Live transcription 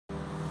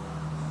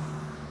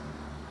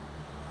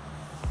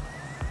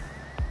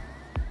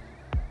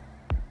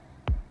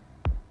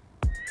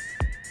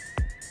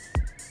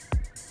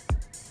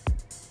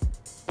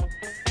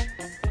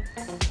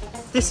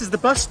This is the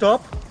bus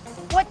stop.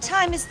 What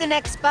time is the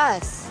next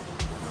bus?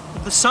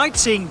 The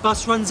sightseeing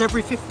bus runs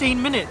every 15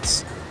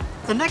 minutes.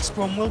 The next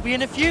one will be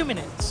in a few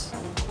minutes.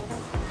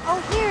 Oh,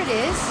 here it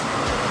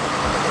is.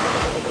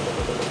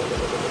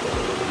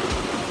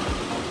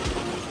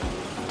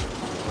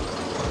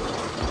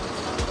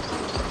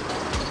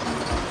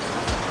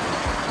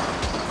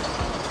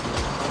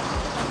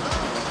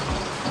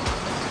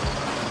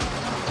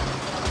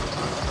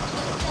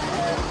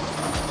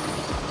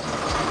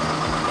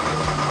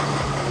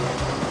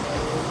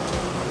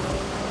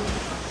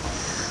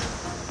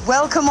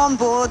 Welcome on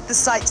board the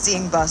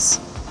sightseeing bus.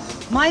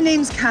 My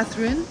name's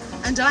Catherine,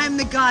 and I am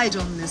the guide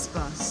on this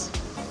bus.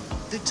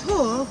 The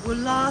tour will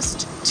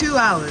last 2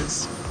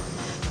 hours.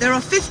 There are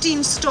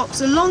 15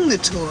 stops along the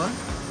tour.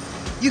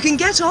 You can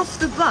get off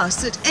the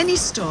bus at any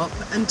stop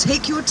and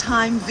take your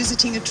time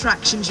visiting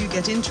attractions you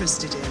get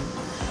interested in.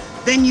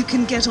 Then you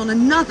can get on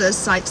another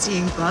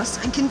sightseeing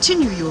bus and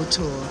continue your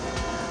tour.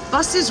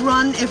 Buses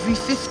run every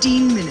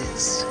 15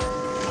 minutes.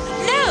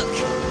 Look!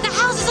 The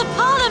Houses of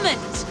Parliament!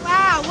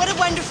 Wow, what a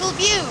wonderful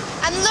view.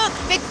 And look,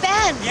 Big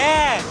Ben.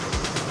 Yeah.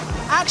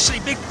 Actually,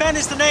 Big Ben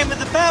is the name of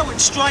the bell which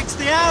strikes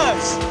the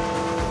hours.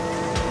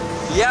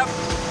 Yep,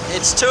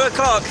 it's 2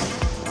 o'clock.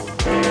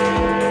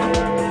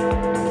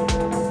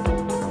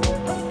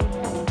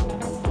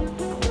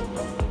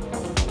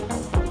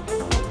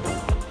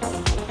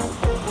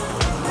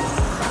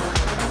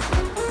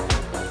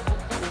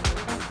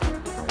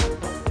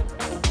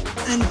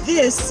 And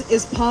this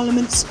is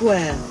Parliament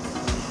Square.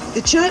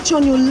 The church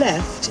on your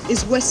left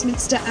is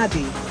Westminster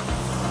Abbey.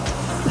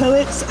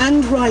 Poets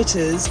and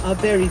writers are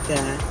buried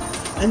there,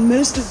 and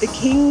most of the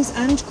kings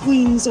and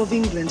queens of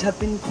England have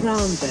been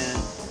crowned there.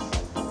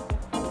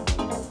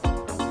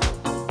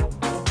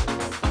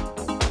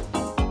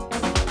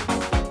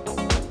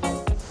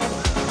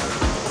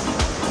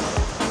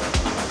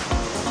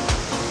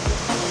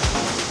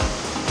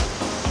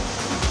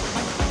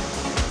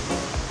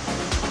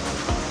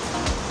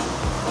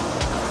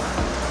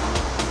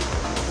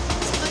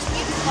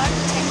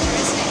 Architecture,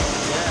 isn't it?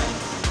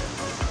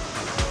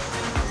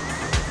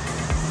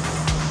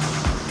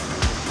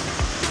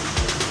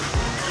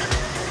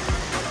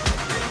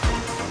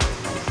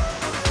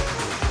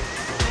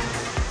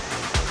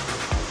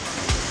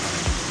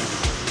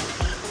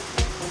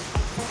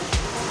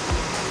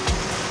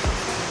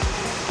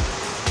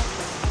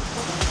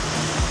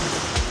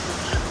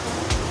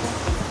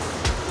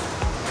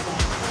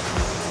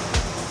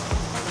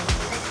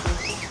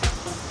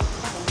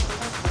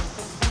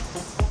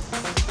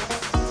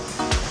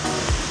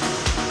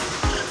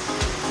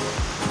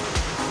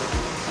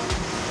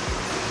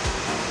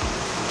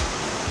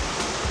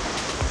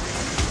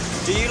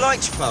 Do you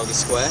like Trafalgar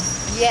Square?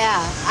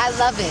 Yeah, I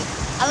love it.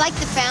 I like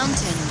the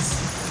fountains.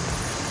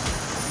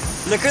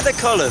 Look at the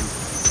column.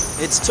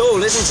 It's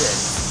tall, isn't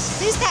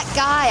it? Who's that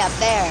guy up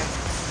there?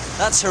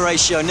 That's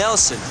Horatio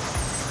Nelson.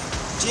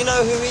 Do you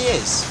know who he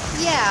is?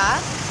 Yeah,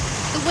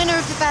 the winner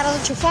of the Battle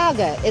of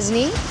Trafalgar, isn't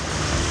he?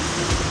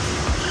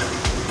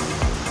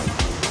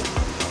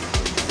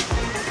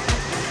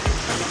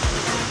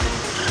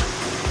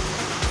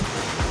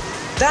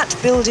 That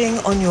building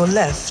on your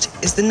left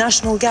is the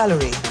National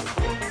Gallery.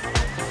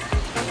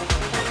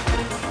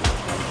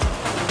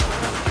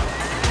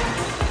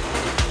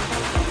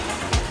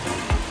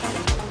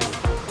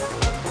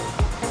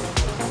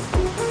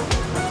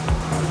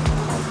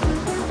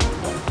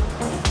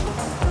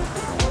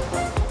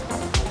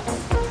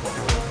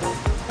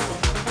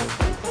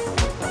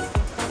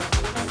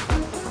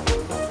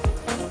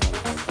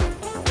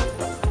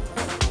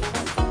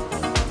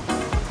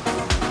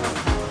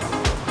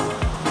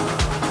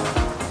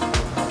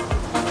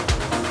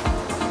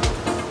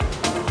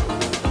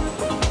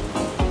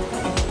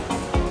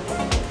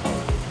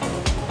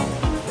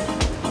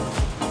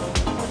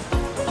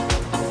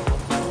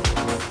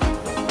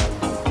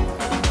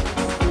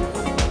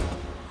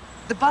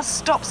 The bus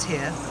stops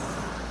here.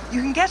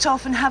 You can get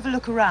off and have a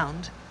look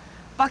around.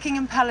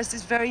 Buckingham Palace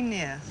is very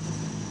near.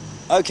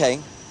 Okay,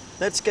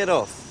 let's get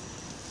off.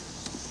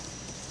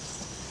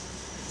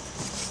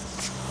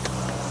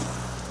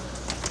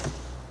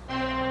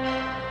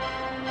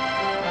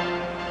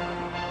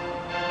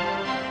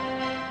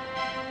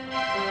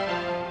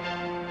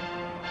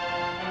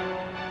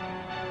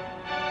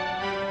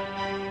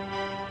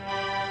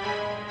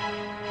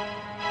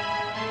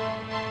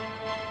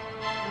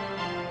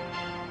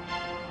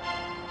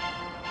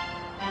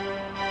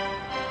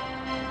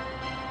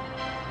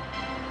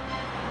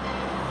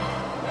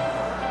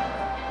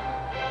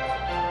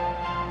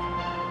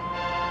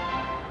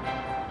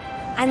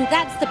 And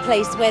that's the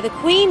place where the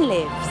Queen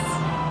lives.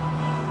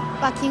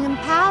 Buckingham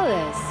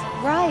Palace.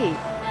 Right.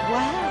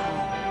 Wow.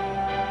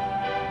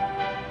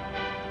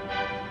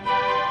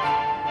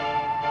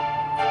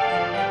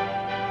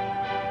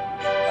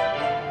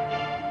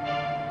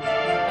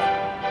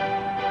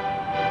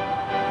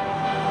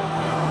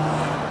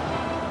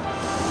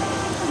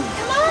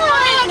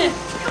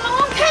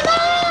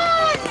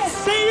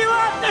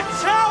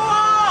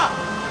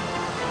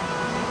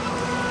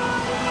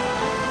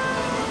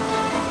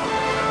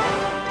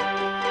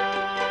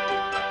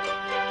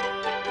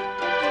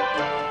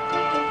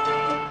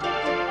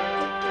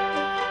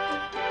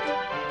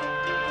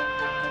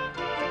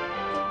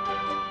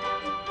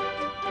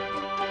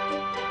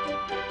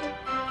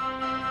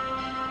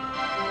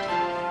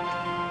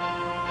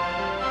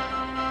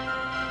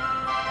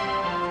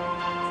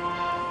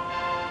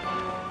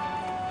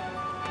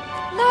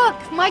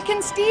 Look, Mike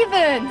and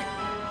Stephen.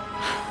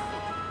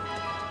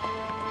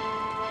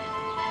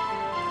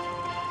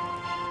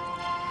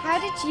 How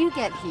did you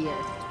get here?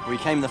 We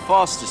came the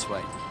fastest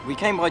way. We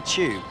came by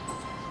tube.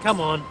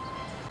 Come on,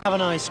 have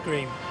an ice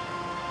cream.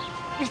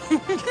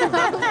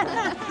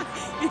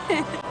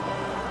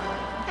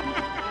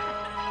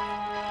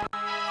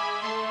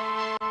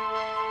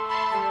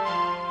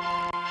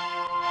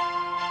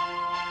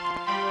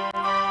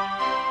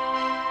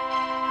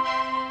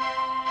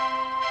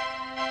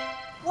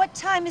 What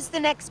time is the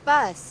next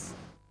bus?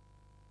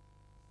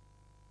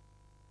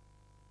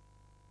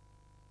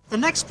 The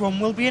next one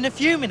will be in a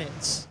few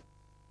minutes.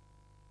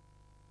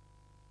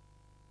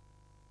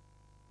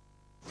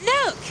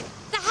 Look!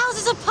 The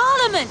Houses of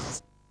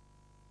Parliament!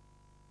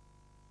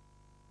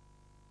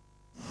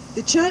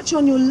 The church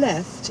on your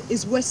left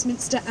is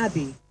Westminster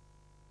Abbey.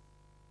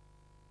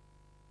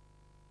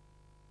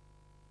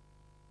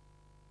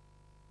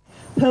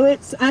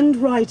 Poets and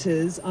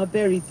writers are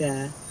buried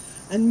there,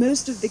 and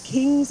most of the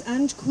kings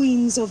and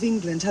queens of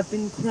England have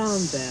been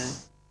crowned there.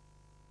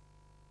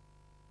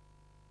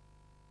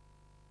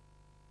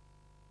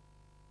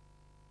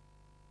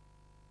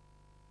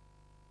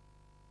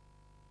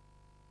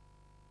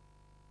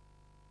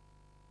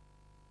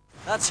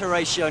 That's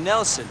Horatio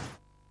Nelson.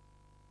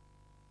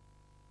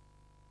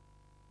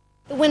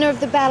 The winner of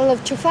the Battle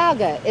of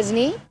Trafalgar, isn't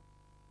he?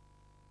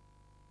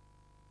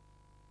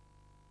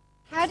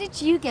 How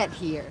did you get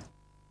here?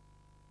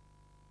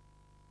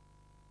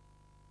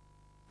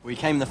 We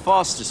came the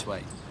fastest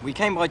way. We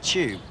came by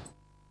tube.